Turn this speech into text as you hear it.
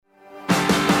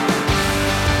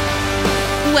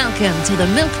Welcome to the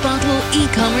Milk Bottle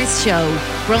e-commerce show,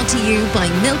 brought to you by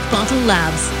Milk Bottle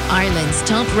Labs, Ireland's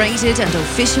top-rated and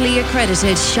officially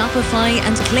accredited Shopify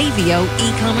and Klaviyo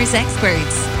e-commerce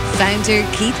experts. Founder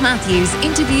Keith Matthews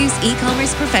interviews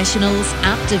e-commerce professionals,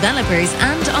 app developers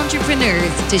and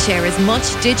entrepreneurs to share as much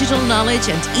digital knowledge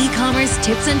and e-commerce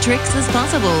tips and tricks as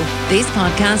possible. This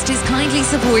podcast is kindly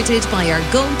supported by our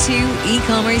go-to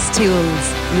e-commerce tools,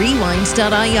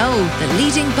 Rewind.io, the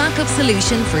leading backup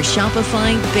solution for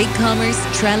Shopify, BigCommerce,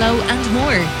 Trello and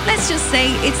more. Let's just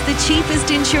say it's the cheapest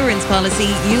insurance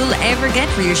policy you'll ever get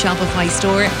for your Shopify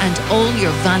store and all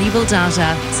your valuable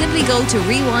data. Simply go to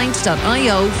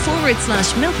rewind.io/milk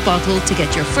bottle to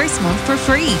get your first month for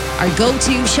free. Our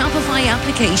go-to Shopify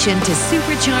application to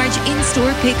supercharge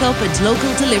in-store pickup and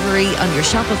local delivery on your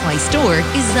Shopify store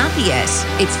is Zapiet.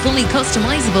 It's fully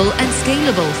customizable and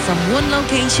scalable from one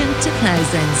location to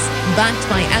thousands. Backed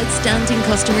by outstanding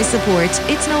customer support,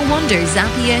 it's no wonder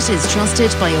Zapiet is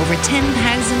trusted by over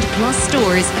 10,000 plus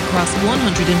stores across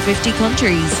 150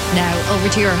 countries. Now over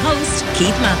to your host,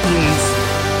 Keith Matthews.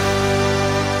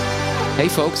 Hey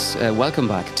folks, welcome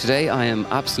back. Today I am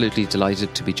absolutely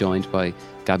delighted to be joined by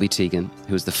Gaby Tegen,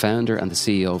 who is the founder and the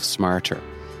CEO of Smartrr.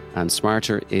 And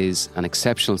Smartrr is an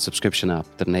exceptional subscription app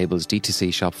that enables D2C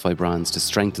Shopify brands to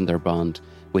strengthen their bond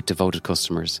with devoted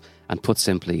customers and, put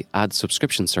simply, add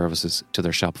subscription services to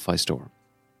their Shopify store.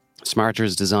 Smartrr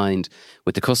is designed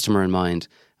with the customer in mind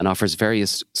and offers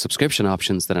various subscription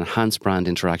options that enhance brand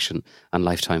interaction and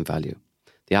lifetime value.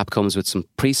 The app comes with some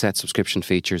preset subscription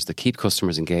features that keep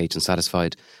customers engaged and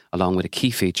satisfied, along with a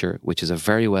key feature, which is a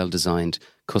very well-designed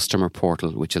customer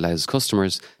portal, which allows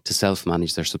customers to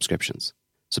self-manage their subscriptions.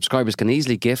 Subscribers can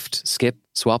easily gift, skip,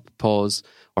 swap, pause,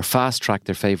 or fast-track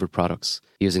their favourite products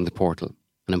using the portal.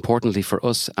 And importantly for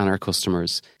us and our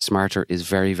customers, Smartrr is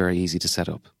very, very easy to set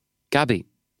up. Gaby,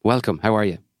 welcome. How are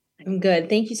you? I'm good.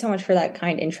 Thank you so much for that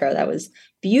kind intro. That was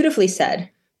beautifully said.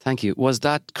 Thank you. Was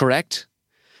that correct?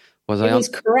 It was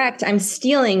correct. I'm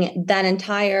stealing that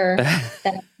entire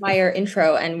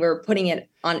intro, and we're putting it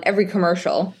on every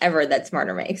commercial ever that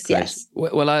Smartrr makes. Great. Yes.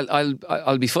 Well,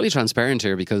 I'll be fully transparent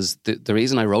here, because the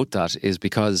reason I wrote that is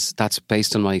because that's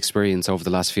based on my experience over the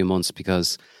last few months.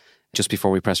 Because just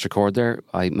before we pressed record there,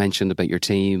 I mentioned about your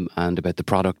team and about the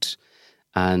product,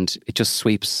 and it just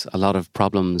sweeps a lot of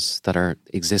problems that are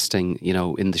existing,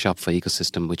 in the Shopify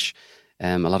ecosystem, which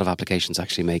a lot of applications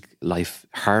actually make life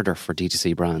harder for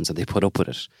D2C brands, and they put up with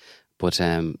it. But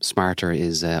Smartrr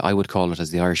is, I would call it,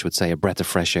 as the Irish would say, a breath of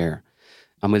fresh air.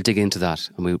 And we'll dig into that,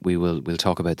 and we'll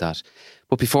talk about that.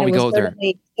 But before we go there,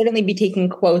 certainly be taking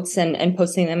quotes and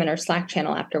posting them in our Slack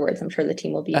channel afterwards. I'm sure the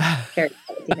team will be very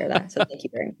excited to hear that. So thank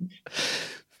you very much.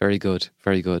 Very good,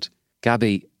 very good.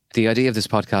 Gaby, the idea of this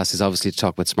podcast is obviously to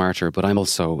talk about Smartrr, but I'm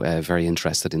also very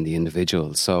interested in the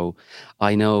individual. So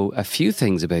I know a few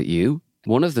things about you.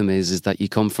 One of them is that you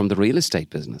come from the real estate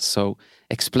business. So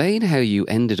explain how you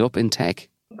ended up in tech.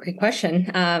 Great question.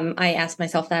 I ask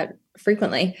myself that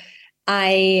frequently.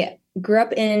 I grew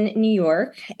up in New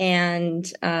York,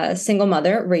 and a single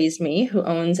mother raised me who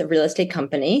owns a real estate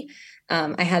company.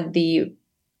 I had the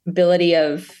ability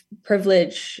of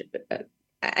privilege.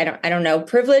 I don't know,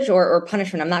 privilege or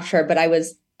punishment. I'm not sure, but I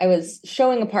was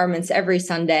showing apartments every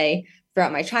Sunday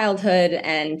throughout my childhood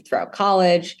and throughout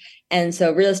college. And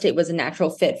so real estate was a natural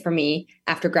fit for me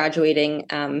after graduating.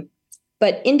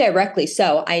 But indirectly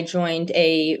so, I joined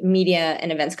a media and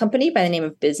events company by the name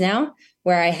of BizNow,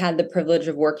 where I had the privilege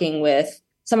of working with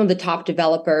some of the top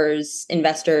developers,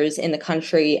 investors in the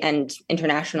country and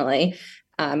internationally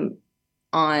on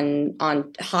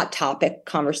hot topic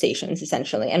conversations,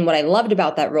 essentially. And what I loved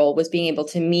about that role was being able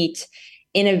to meet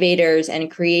innovators and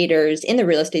creators in the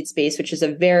real estate space, which is a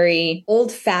very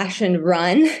old-fashioned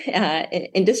run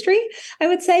industry, I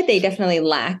would say. They definitely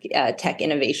lack tech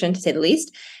innovation, to say the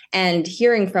least. And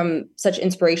hearing from such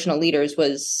inspirational leaders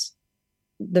was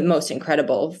the most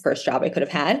incredible first job I could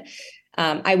have had.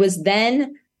 I was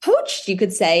then poached, you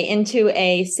could say, into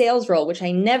a sales role, which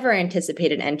I never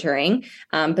anticipated entering.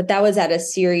 But that was at a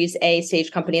Series A stage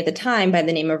company at the time by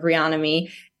the name of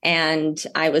Reonomy. And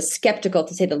I was skeptical,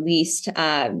 to say the least.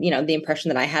 The impression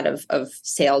that I had of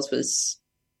sales was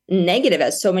negative,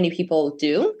 as so many people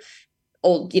do.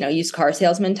 Old, used car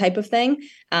salesman type of thing.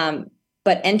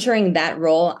 But entering that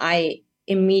role, I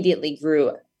immediately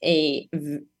grew a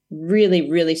really,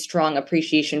 really strong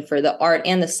appreciation for the art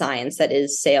and the science that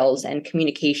is sales and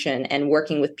communication and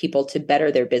working with people to better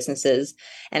their businesses.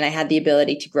 And I had the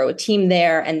ability to grow a team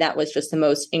there. And that was just the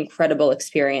most incredible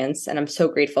experience. And I'm so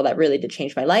grateful. That really did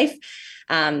change my life.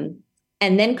 And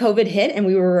then COVID hit and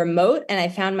we were remote, and I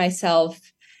found myself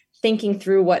thinking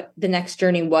through what the next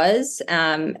journey was.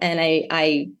 And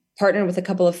I partnered with a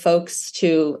couple of folks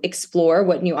to explore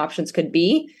what new options could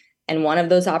be. And one of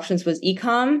those options was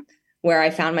e-com, where I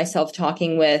found myself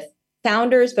talking with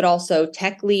founders, but also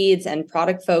tech leads and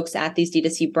product folks at these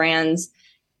D2C brands.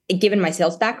 Given my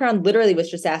sales background, literally was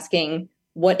just asking,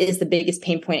 what is the biggest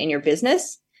pain point in your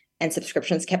business? And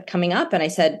subscriptions kept coming up. And I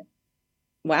said,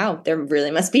 wow, there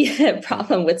really must be a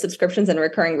problem with subscriptions and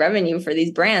recurring revenue for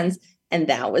these brands. And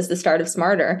that was the start of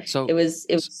Smartrr. So it was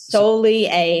solely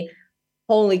a,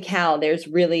 holy cow, there's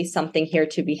really something here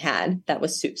to be had. That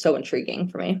was so intriguing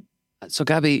for me. So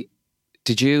Gaby,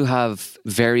 did you have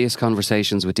various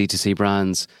conversations with D2C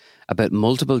brands about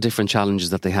multiple different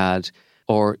challenges that they had?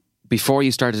 Or before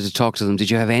you started to talk to them, did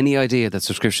you have any idea that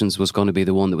subscriptions was going to be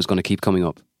the one that was going to keep coming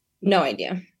up? No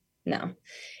idea. No.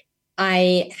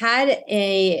 I had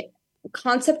a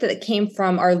concept that came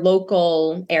from our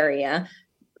local area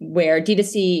where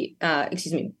D2C,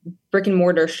 brick and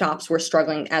mortar shops were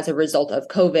struggling as a result of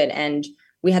COVID. And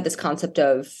we had this concept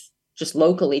of just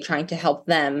locally trying to help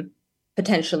them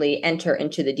potentially enter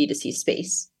into the D2C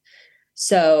space.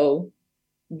 So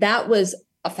that was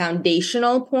a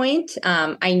foundational point.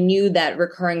 I knew that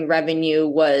recurring revenue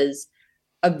was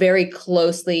a very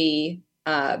closely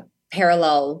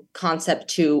parallel concept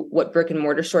to what brick and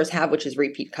mortar stores have, which is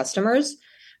repeat customers.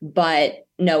 But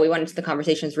no, we went into the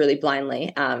conversations really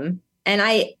blindly. And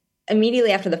I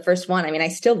immediately after the first one, I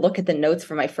still look at the notes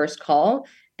from my first call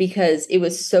because it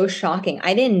was so shocking.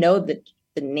 I didn't know the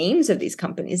names of these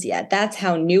companies yet. That's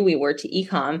how new we were to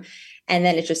e-com. And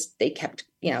then it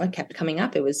kept coming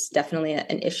up. It was definitely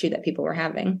an issue that people were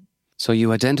having. So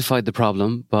you identified the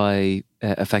problem by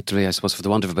effectively, I suppose, for the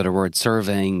want of a better word,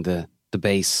 surveying the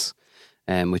base,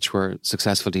 which were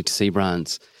successful D2C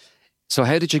brands. So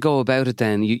how did you go about it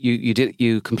then?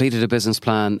 You completed a business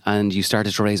plan and you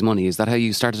started to raise money. Is that how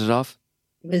you started it off?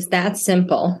 It was that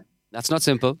simple. That's not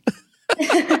simple.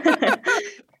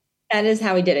 That is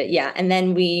how we did it. Yeah. And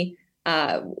then we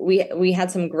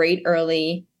had some great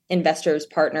early investors,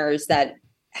 partners that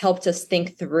helped us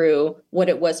think through what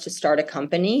it was to start a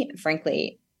company.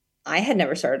 Frankly, I had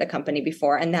never started a company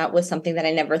before. And that was something that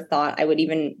I never thought I would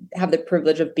even have the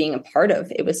privilege of being a part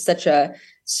of. It was such a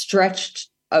stretch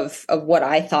of what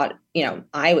I thought,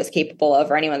 I was capable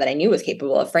of, or anyone that I knew was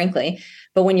capable of, frankly.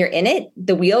 But when you're in it,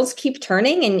 the wheels keep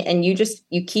turning and you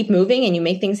keep moving and you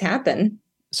make things happen.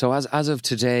 So as of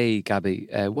today, Gaby,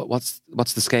 what's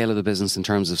the scale of the business in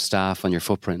terms of staff on your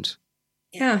footprint?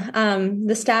 Yeah,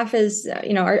 the staff is,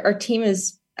 our team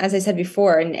is, as I said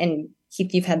before, and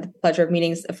Keith, you've had the pleasure of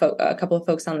meeting a couple of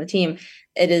folks on the team.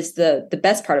 It is the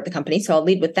best part of the company. So I'll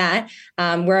lead with that.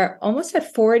 We're almost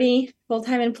at 40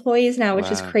 full-time employees now,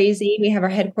 which is crazy. We have our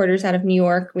headquarters out of New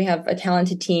York. We have a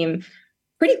talented team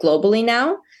pretty globally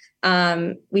now.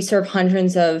 We serve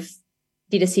hundreds of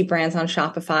D2C brands on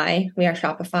Shopify. We are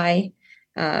Shopify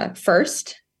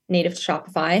first, native to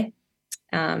Shopify,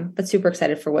 but super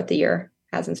excited for what the year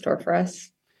has in store for us.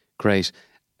 Great.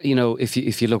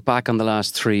 If you look back on the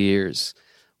last 3 years,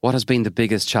 what has been the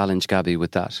biggest challenge, Gaby,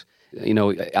 with that?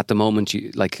 At the moment,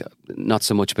 not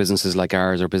so much businesses like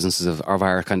ours or businesses of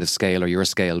our kind of scale or your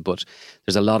scale, but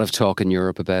there's a lot of talk in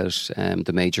Europe about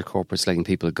the major corporates letting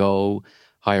people go.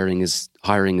 Hiring is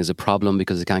a problem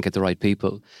because they can't get the right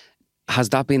people. Has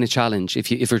that been a challenge?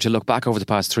 If you're to look back over the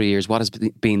past 3 years, what has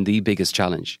been the biggest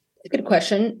challenge? Good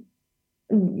question.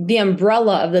 The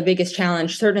umbrella of the biggest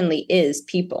challenge certainly is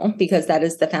people, because that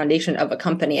is the foundation of a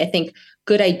company. I think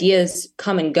good ideas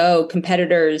come and go.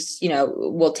 Competitors,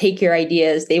 will take your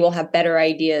ideas. They will have better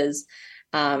ideas.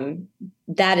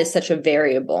 That is such a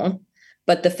variable.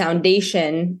 But the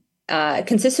foundation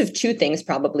consists of two things,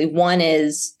 probably. One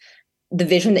is the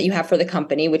vision that you have for the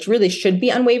company, which really should be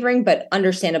unwavering, but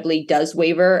understandably does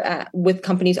waver with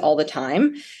companies all the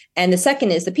time. And the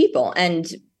second is the people. And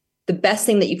the best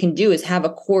thing that you can do is have a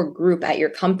core group at your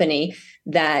company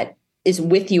that is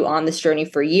with you on this journey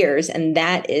for years. And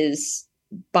that is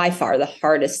by far the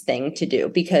hardest thing to do,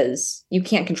 because you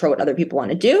can't control what other people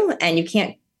want to do. And you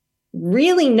can't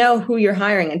really know who you're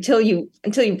hiring until you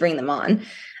bring them on.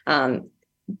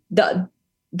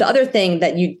 The other thing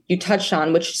that you touched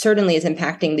on, which certainly is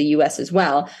impacting the US as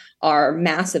well, are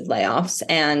massive layoffs.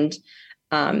 And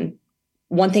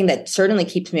one thing that certainly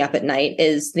keeps me up at night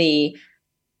is the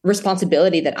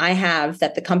responsibility that I have,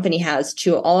 that the company has,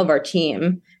 to all of our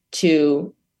team,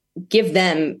 to give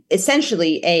them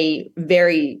essentially a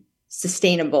very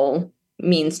sustainable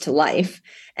means to life.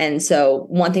 And so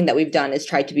one thing that we've done is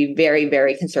try to be very,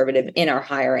 very conservative in our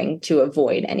hiring to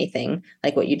avoid anything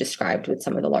like what you described with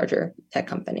some of the larger tech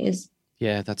companies.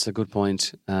 Yeah, that's a good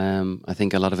point. I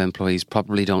think a lot of employees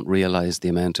probably don't realise the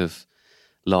amount of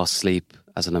lost sleep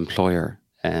as an employer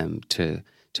to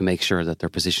make sure that their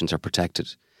positions are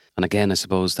protected. And again, I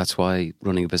suppose that's why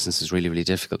running a business is really, really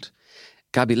difficult.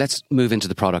 Gaby, let's move into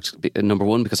the product. Number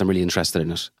one, because I'm really interested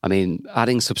in it. I mean,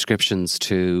 adding subscriptions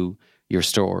to your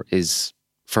store is,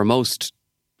 for most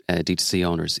D2C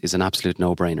owners, is an absolute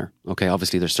no-brainer. Okay,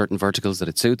 obviously there's certain verticals that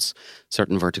it suits,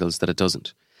 certain verticals that it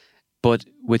doesn't. But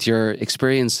with your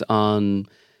experience on,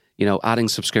 adding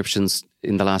subscriptions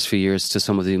in the last few years to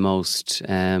some of the most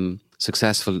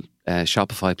successful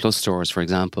Shopify Plus stores, for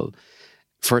example,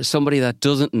 for somebody that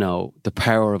doesn't know the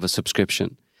power of a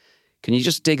subscription, can you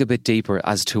just dig a bit deeper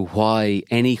as to why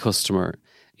any customer,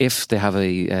 if they have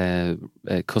a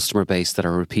customer base that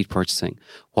are repeat purchasing,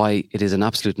 why it is an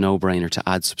absolute no-brainer to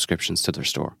add subscriptions to their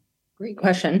store? Great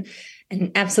question.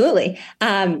 And absolutely.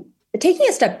 Taking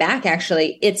a step back,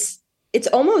 actually, it's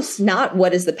almost not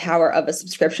what is the power of a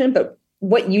subscription, but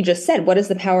what you just said, what is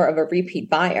the power of a repeat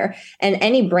buyer? And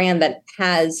any brand that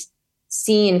has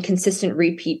seen consistent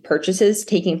repeat purchases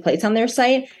taking place on their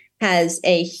site has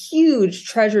a huge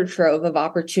treasure trove of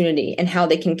opportunity and how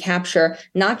they can capture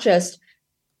not just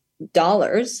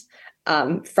dollars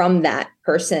from that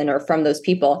person or from those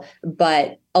people,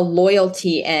 but a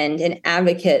loyalty and an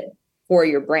advocate for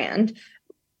your brand.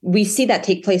 We see that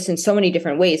take place in so many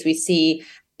different ways. We see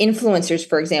influencers,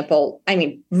 for example,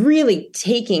 really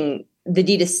taking the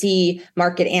D2C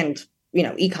market and,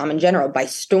 e-com in general by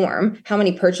storm. How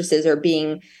many purchases are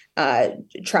being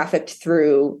trafficked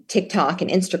through TikTok and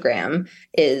Instagram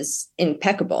is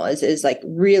impeccable, is like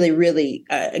really, really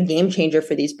a game changer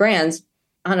for these brands.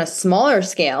 On a smaller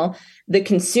scale, the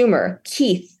consumer,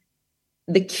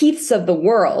 the Keiths of the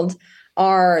world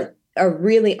are a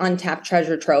really untapped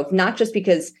treasure trove, not just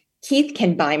because Keith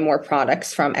can buy more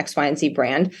products from X, Y, and Z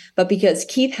brand, but because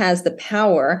Keith has the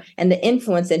power and the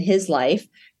influence in his life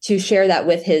to share that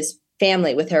with his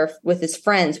family, with his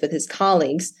friends, with his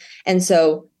colleagues. And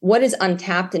so what is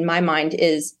untapped in my mind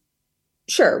is,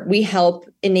 sure, we help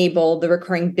enable the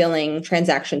recurring billing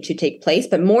transaction to take place.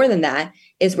 But more than that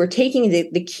is we're taking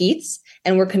the Keiths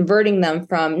and we're converting them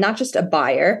from not just a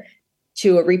buyer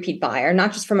to a repeat buyer,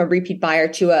 not just from a repeat buyer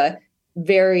to a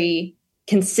very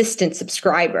consistent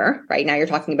subscriber. Right now, you're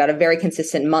talking about a very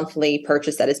consistent monthly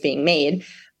purchase that is being made.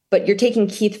 But you're taking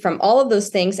Keith from all of those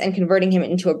things and converting him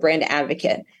into a brand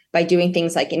advocate by doing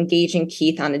things like engaging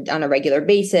Keith on a regular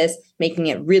basis, making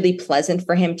it really pleasant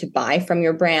for him to buy from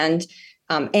your brand,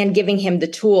 and giving him the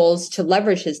tools to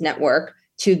leverage his network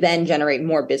to then generate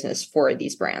more business for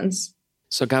these brands.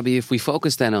 So, Gaby, if we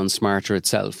focus then on Smartrr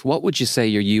itself, what would you say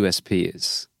your USP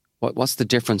is? What's the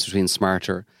difference between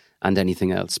Smartrr and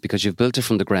anything else? Because you've built it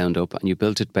from the ground up and you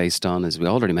built it based on, as we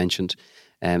already mentioned,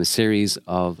 a series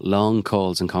of long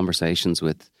calls and conversations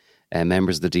with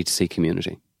members of the D2C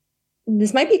community.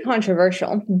 This might be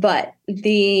controversial, but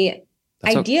the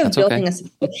idea of building a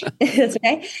subscription, that's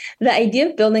okay. The idea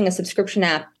of building a subscription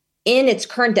app in its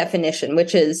current definition,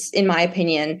 which is, in my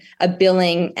opinion, a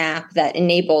billing app that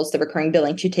enables the recurring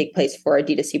billing to take place for a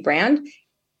D2C brand,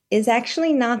 is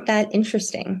actually not that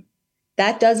interesting.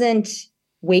 That doesn't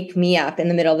wake me up in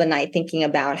the middle of the night thinking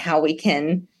about how we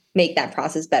can make that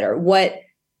process better. What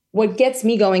gets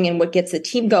me going and what gets the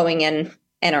team going and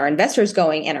our investors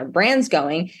going and our brands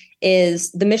going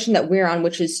is the mission that we're on,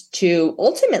 which is to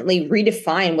ultimately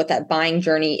redefine what that buying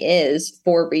journey is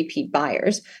for repeat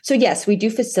buyers. So yes, we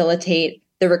do facilitate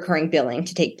the recurring billing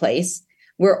to take place.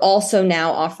 We're also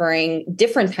now offering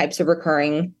different types of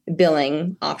recurring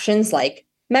billing options like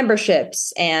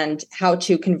memberships and how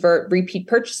to convert repeat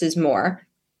purchases more.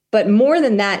 But more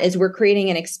than that is we're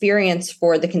creating an experience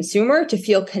for the consumer to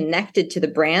feel connected to the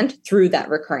brand through that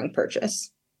recurring purchase.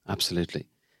 Absolutely.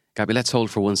 Gaby, let's hold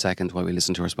for 1 second while we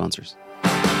listen to our sponsors.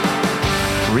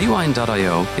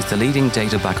 Rewind.io is the leading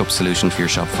data backup solution for your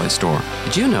Shopify store.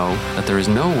 Did you know that there is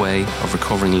no way of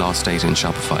recovering lost data in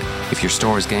Shopify? If your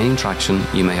store is gaining traction,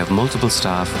 you may have multiple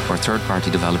staff or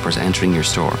third-party developers entering your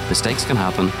store. Mistakes can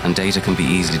happen and data can be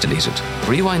easily deleted.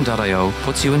 Rewind.io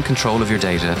puts you in control of your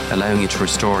data, allowing you to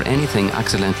restore anything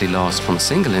accidentally lost from a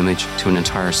single image to an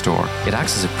entire store. It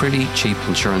acts as a pretty cheap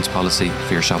insurance policy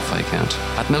for your Shopify account.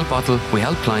 At Milk Bottle, we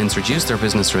help clients reduce their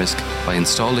business risk by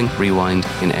installing Rewind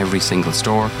in every single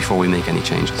store before we make any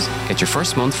changes. Get your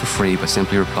first month for free by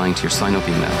simply replying to your sign-up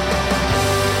email.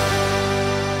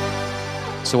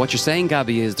 So what you're saying,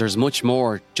 Gaby, is there's much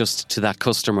more just to that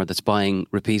customer that's buying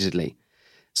repeatedly.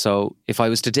 So if I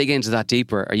was to dig into that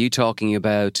deeper, are you talking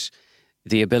about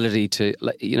the ability to,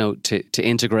 to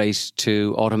integrate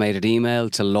to automated email,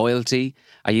 to loyalty?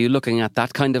 Are you looking at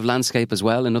that kind of landscape as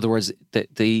well? In other words,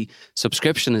 the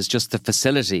subscription is just the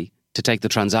facility to take the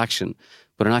transaction,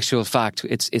 but in actual fact,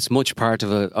 it's much part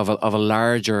of a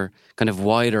larger, kind of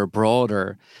wider,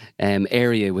 broader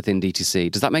area within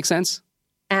DTC. Does that make sense?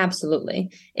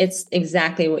 Absolutely. It's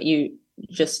exactly what you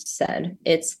just said.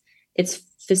 It's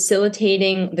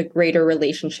facilitating the greater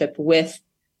relationship with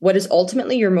what is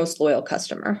ultimately your most loyal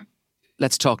customer.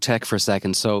 Let's talk tech for a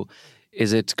second. So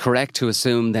is it correct to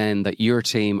assume then that your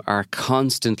team are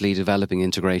constantly developing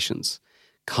integrations,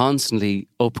 constantly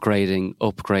upgrading,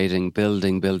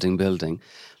 building?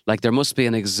 Like there must be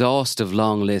an exhaustive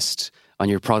long list on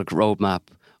your product roadmap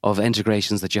of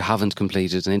integrations that you haven't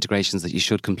completed and integrations that you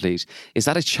should complete. Is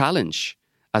that a challenge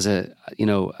as a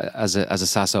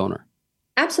SaaS owner?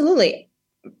 Absolutely.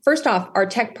 First off, our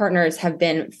tech partners have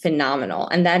been phenomenal.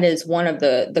 And that is one of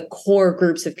the core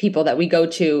groups of people that we go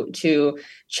to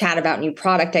chat about new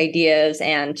product ideas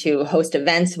and to host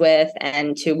events with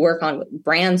and to work on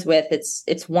brands with.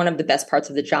 It's one of the best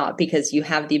parts of the job because you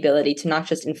have the ability to not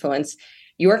just influence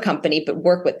your company, but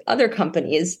work with other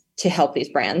companies to help these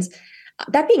brands.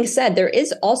 That being said, there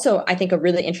is also, I think, a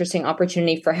really interesting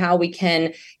opportunity for how we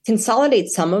can consolidate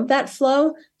some of that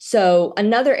flow. So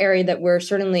another area that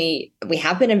we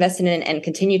have been invested in and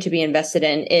continue to be invested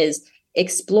in is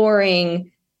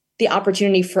exploring the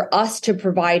opportunity for us to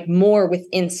provide more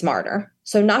within Smartrr.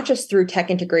 So not just through tech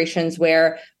integrations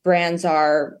where brands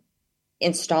are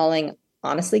installing.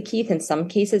 Honestly, Keith, in some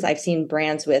cases, I've seen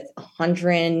brands with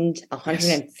 100,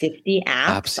 150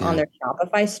 apps on their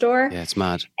Shopify store. Yeah, it's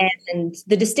mad. And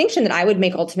the distinction that I would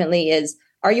make ultimately is,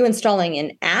 are you installing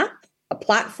an app, a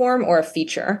platform, or a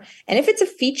feature? And if it's a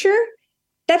feature,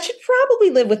 that should probably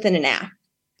live within an app.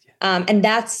 And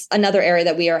that's another area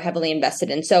that we are heavily invested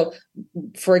in. So,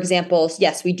 for example,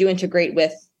 yes, we do integrate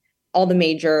with all the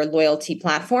major loyalty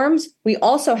platforms. We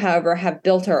also, however, have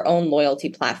built our own loyalty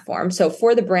platform. So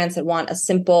for the brands that want a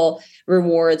simple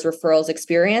rewards referrals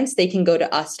experience, they can go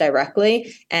to us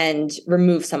directly and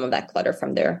remove some of that clutter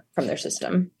from their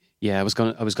system. Yeah, I was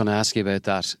going to ask you about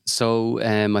that. So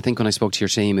I think when I spoke to your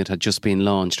team, it had just been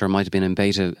launched or might have been in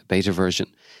beta version.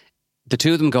 The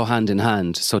two of them go hand in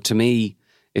hand. So to me,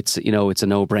 it's a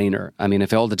no-brainer. I mean,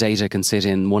 if all the data can sit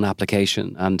in one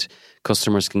application and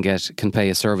customers can pay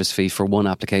a service fee for one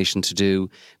application to do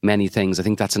many things, I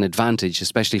think that's an advantage,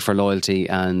 especially for loyalty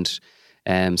and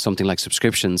something like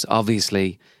subscriptions.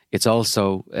 Obviously, it's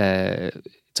also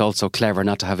clever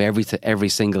not to have every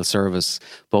single service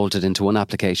bolted into one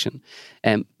application.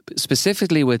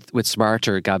 Specifically with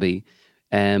Smartrr, Gaby,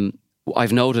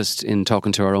 I've noticed in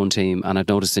talking to our own team, and I've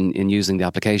noticed in using the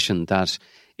application that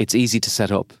it's easy to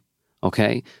set up.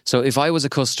 Okay. So if I was a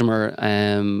customer,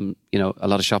 a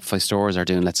lot of Shopify stores are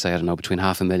doing, let's say, I don't know, between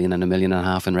 $500,000 and $1.5 million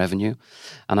in revenue.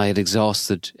 And I had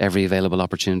exhausted every available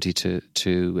opportunity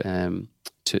to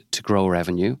grow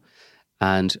revenue.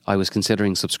 And I was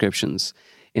considering subscriptions.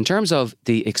 In terms of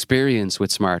the experience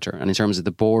with Smartrr and in terms of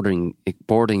the boarding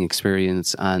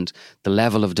experience and the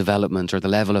level of development or the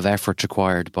level of effort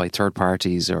required by third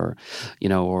parties or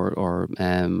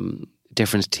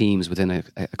different teams within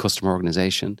a customer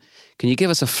organization, can you give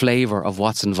us a flavor of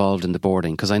what's involved in the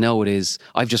boarding? Because I know it is.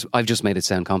 I've just made it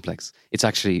sound complex. It's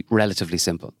actually relatively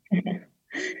simple.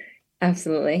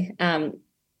 Absolutely.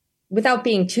 Without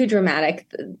being too dramatic,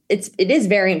 it is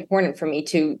very important for me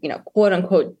to, quote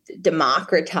unquote,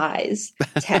 democratize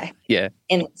tech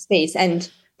in that space.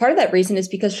 And part of that reason is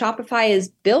because Shopify is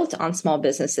built on small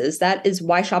businesses. That is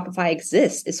why Shopify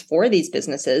exists, is for these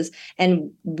businesses.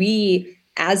 And we,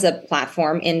 as a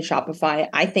platform in Shopify,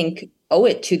 I think owe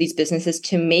it to these businesses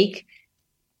to make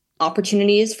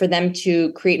opportunities for them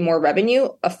to create more revenue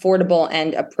affordable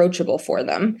and approachable for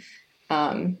them.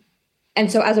 And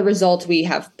so as a result, we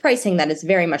have pricing that is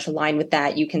very much aligned with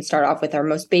that. You can start off with our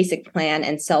most basic plan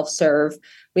and self-serve.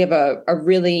 We have a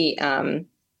really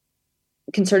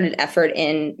concerted effort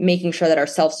in making sure that our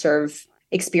self-serve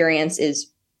experience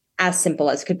is as simple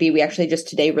as could be. We actually just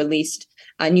today released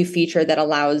a new feature that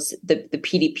allows the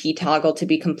PDP toggle to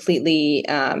be completely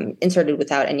inserted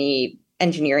without any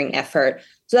engineering effort.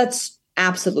 So that's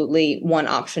absolutely one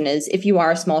option, is if you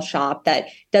are a small shop that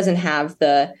doesn't have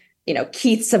the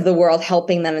Keiths of the world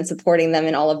helping them and supporting them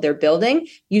in all of their building,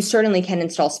 you certainly can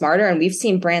install Smartrr. And we've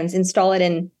seen brands install it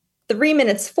in 3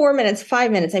 minutes, 4 minutes,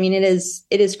 5 minutes. I mean, it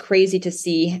is crazy to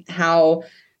see how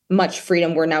much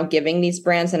freedom we're now giving these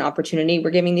brands and opportunity we're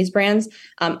giving these brands.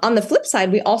 On the flip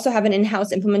side, we also have an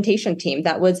in-house implementation team.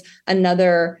 That was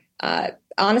another,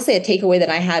 honestly, a takeaway that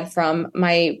I had from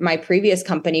my previous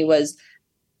company was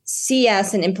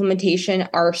CS and implementation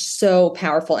are so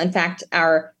powerful. In fact,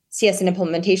 our CS and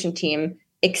implementation team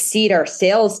exceed our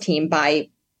sales team by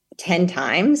 10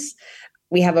 times.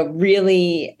 We have a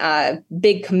really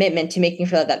big commitment to making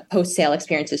sure that that post-sale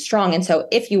experience is strong. And so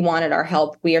if you wanted our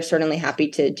help, we are certainly happy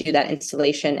to do that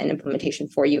installation and implementation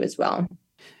for you as well.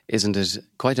 Isn't it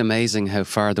quite amazing how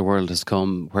far the world has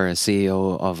come, where a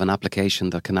CEO of an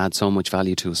application that can add so much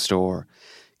value to a store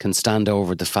can stand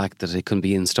over the fact that it can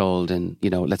be installed in,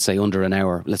 let's say under an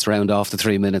hour. Let's round off the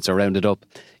 3 minutes or round it up.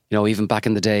 Even back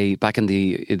in the day, back in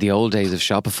the old days of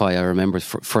Shopify, I remember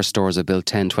first stores I built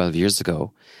 10, 12 years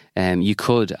ago, you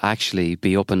could actually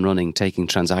be up and running, taking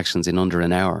transactions in under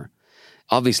an hour.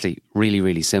 Obviously, really,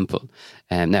 really simple.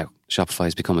 Now, Shopify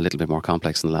has become a little bit more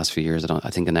complex in the last few years. I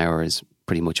think an hour is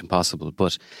pretty much impossible.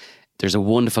 But there's a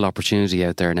wonderful opportunity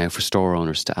out there now for store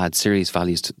owners to add serious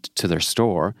values to their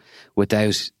store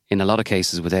without, in a lot of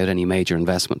cases, without any major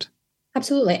investment.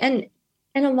 Absolutely.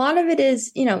 And a lot of it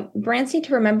is, brands need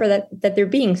to remember that they're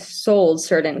being sold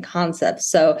certain concepts.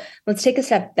 So let's take a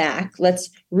step back. Let's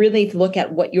really look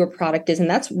at what your product is. And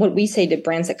that's what we say to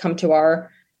brands that come to our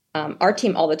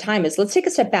team all the time is, let's take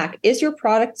a step back. Is your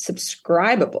product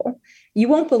subscribable? You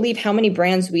won't believe how many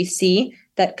brands we see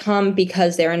that come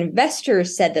because their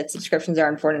investors said that subscriptions are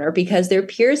important, or because their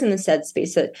peers in the said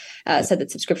space said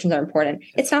that subscriptions are important.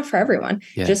 It's not for everyone.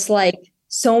 Yeah. Just like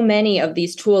so many of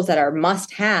these tools that are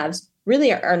must-haves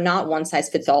really are not one size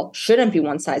fits all, shouldn't be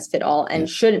one size fit all, and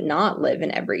should not live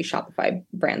in every Shopify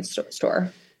brand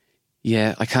store.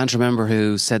 Yeah, I can't remember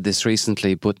who said this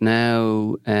recently, but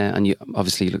now, and you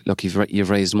obviously look, you've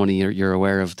raised money. You're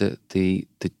aware of the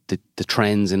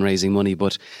trends in raising money,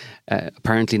 but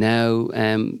apparently now,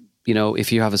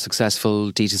 if you have a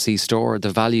successful D2C store,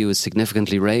 the value is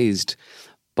significantly raised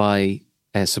by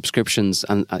subscriptions,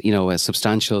 and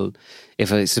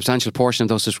if a substantial portion of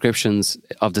those subscriptions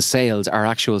of the sales are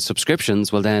actual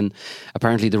subscriptions, well then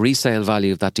apparently the resale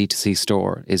value of that D2C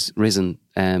store is risen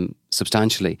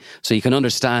substantially. So you can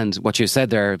understand what you said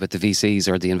there about the VCs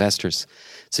or the investors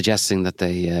suggesting that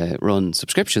they run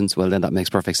subscriptions. Well, then that makes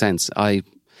perfect sense. I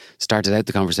started out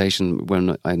the conversation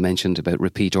when I mentioned about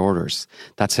repeat orders.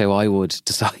 That's how I would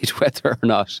decide whether or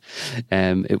not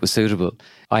it was suitable.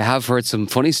 I have heard some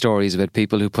funny stories about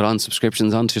people who put on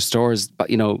subscriptions onto stores,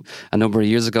 a number of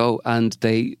years ago, and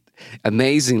they,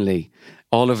 amazingly,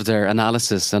 all of their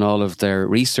analysis and all of their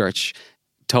research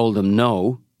told them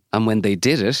no. And when they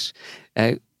did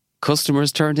it,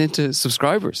 customers turned into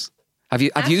subscribers. Have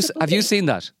you seen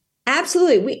that?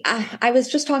 Absolutely. I was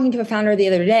just talking to a founder the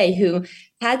other day who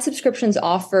had subscriptions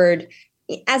offered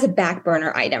as a back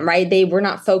burner item, right? They were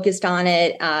not focused on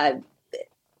it.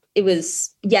 It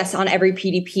was, yes, on every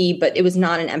PDP, but it was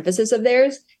not an emphasis of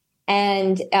theirs.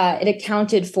 And it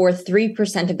accounted for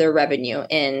 3% of their revenue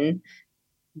in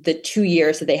the 2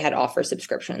 years that they had offered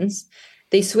subscriptions.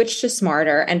 They switched to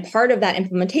Smartrr, and part of that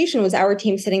implementation was our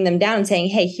team sitting them down and saying,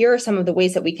 hey, here are some of the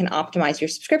ways that we can optimize your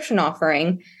subscription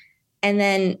offering. And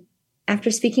then after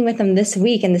speaking with them this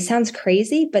week, and this sounds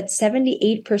crazy, but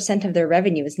 78% of their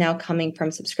revenue is now coming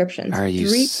from subscriptions. Are you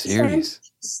serious?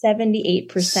 78%.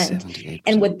 78%.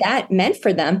 And what that meant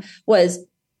for them was,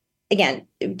 again,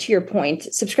 to your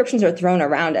point, subscriptions are thrown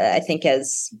around, I think,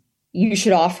 as you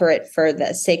should offer it for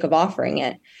the sake of offering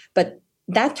it. But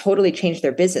that totally changed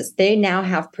their business. They now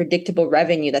have predictable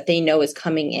revenue that they know is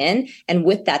coming in. And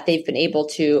with that, they've been able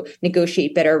to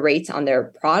negotiate better rates on their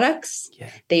products. Yeah.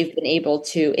 They've been able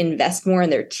to invest more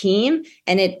in their team.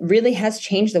 And it really has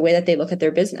changed the way that they look at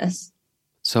their business.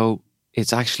 So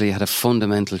it's actually had a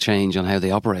fundamental change on how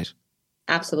they operate.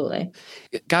 Absolutely.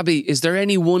 Gaby, is there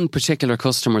any one particular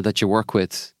customer that you work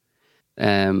with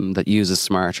that uses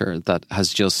Smartrr that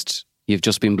you've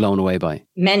just been blown away by?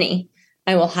 Many.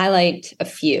 I will highlight a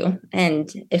few.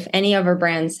 And if any of our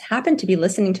brands happen to be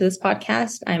listening to this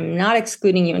podcast, I'm not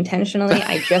excluding you intentionally.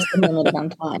 I just am limited on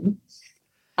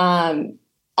time.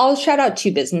 I'll shout out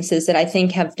two businesses that I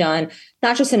think have done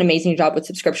not just an amazing job with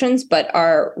subscriptions, but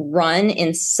are run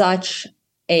in such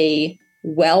a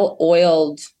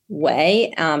well-oiled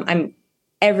way. I'm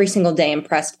every single day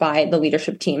impressed by the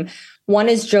leadership team. One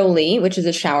is Jolie, which is a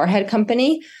showerhead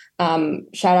company.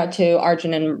 Shout out to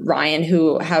Arjun and Ryan,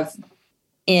 who have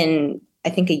in, I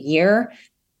think, a year,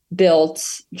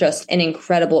 built just an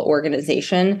incredible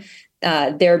organization.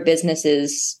 Their business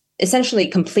is essentially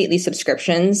completely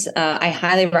subscriptions. I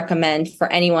highly recommend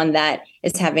for anyone that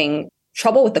is having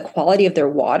trouble with the quality of their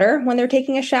water when they're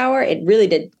taking a shower. It really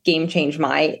did game change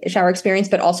my shower experience,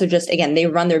 but also just, again, they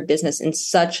run their business in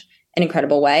such an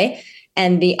incredible way.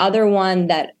 And the other one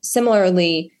that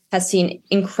similarly has seen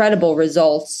incredible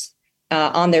results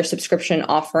on their subscription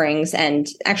offerings and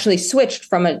actually switched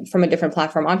from a different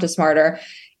platform onto Smartrr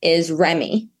is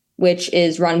Remy, which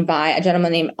is run by a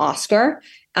gentleman named Oscar,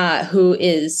 who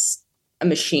is a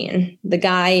machine. The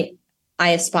guy I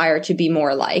aspire to be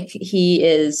more like. He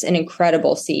is an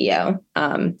incredible CEO.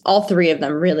 All three of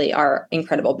them really are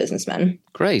incredible businessmen.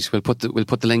 Great. We'll put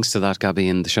the links to that, Gaby,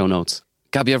 in the show notes.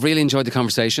 Gaby, I've really enjoyed the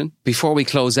conversation. Before we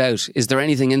close out, is there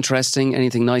anything interesting,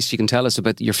 anything nice you can tell us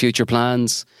about your future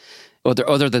plans,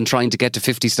 other than trying to get to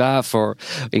 50 staff or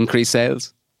increase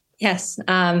sales? Yes.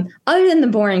 Other than the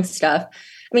boring stuff,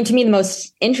 I mean, to me, the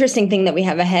most interesting thing that we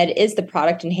have ahead is the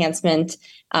product enhancement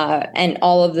and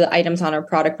all of the items on our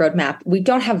product roadmap. We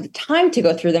don't have the time to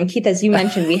go through them. Keith, as you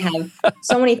mentioned, we have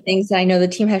so many things that I know the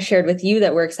team has shared with you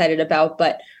that we're excited about,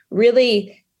 but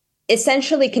really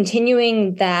essentially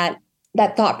continuing that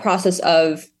thought process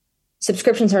of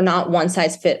subscriptions are not one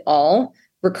size fit all.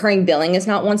 Recurring billing is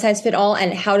not one size fit all.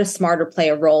 And how does Smartrr play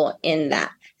a role in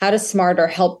that? How does Smartrr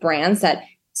help brands that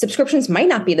subscriptions might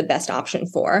not be the best option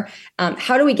for?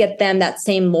 How do we get them that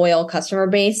same loyal customer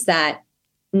base that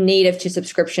native to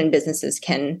subscription businesses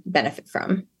can benefit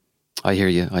from? I hear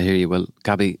you. Well,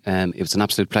 Gaby, it was an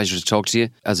absolute pleasure to talk to you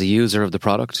as a user of the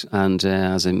product. And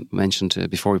as I mentioned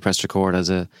before we pressed record, as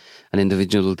an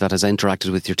individual that has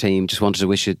interacted with your team, just wanted to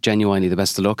wish you genuinely the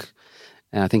best of luck.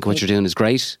 I think what you're doing is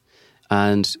great.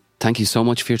 And thank you so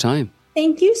much for your time.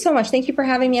 Thank you so much. Thank you for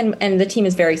having me. And the team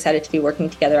is very excited to be working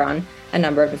together on a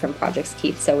number of different projects,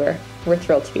 Keith. So we're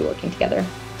thrilled to be working together.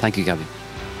 Thank you, Gaby.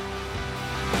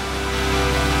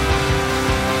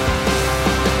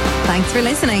 Thanks for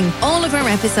listening. All of our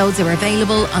episodes are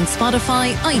available on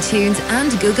Spotify, iTunes,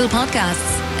 and Google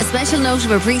Podcasts. A special note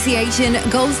of appreciation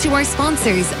goes to our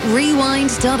sponsors,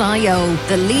 Rewind.io,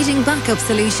 the leading backup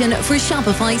solution for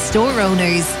Shopify store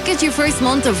owners. Get your first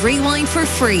month of Rewind for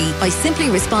free by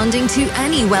simply responding to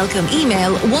any welcome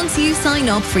email once you sign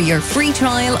up for your free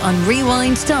trial on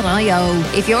Rewind.io.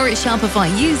 If you're a Shopify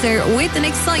user with an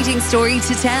exciting story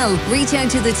to tell, reach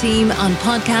out to the team on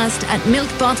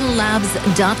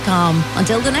podcast@milkbottlelabs.com.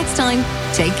 Until the next time,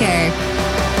 take care.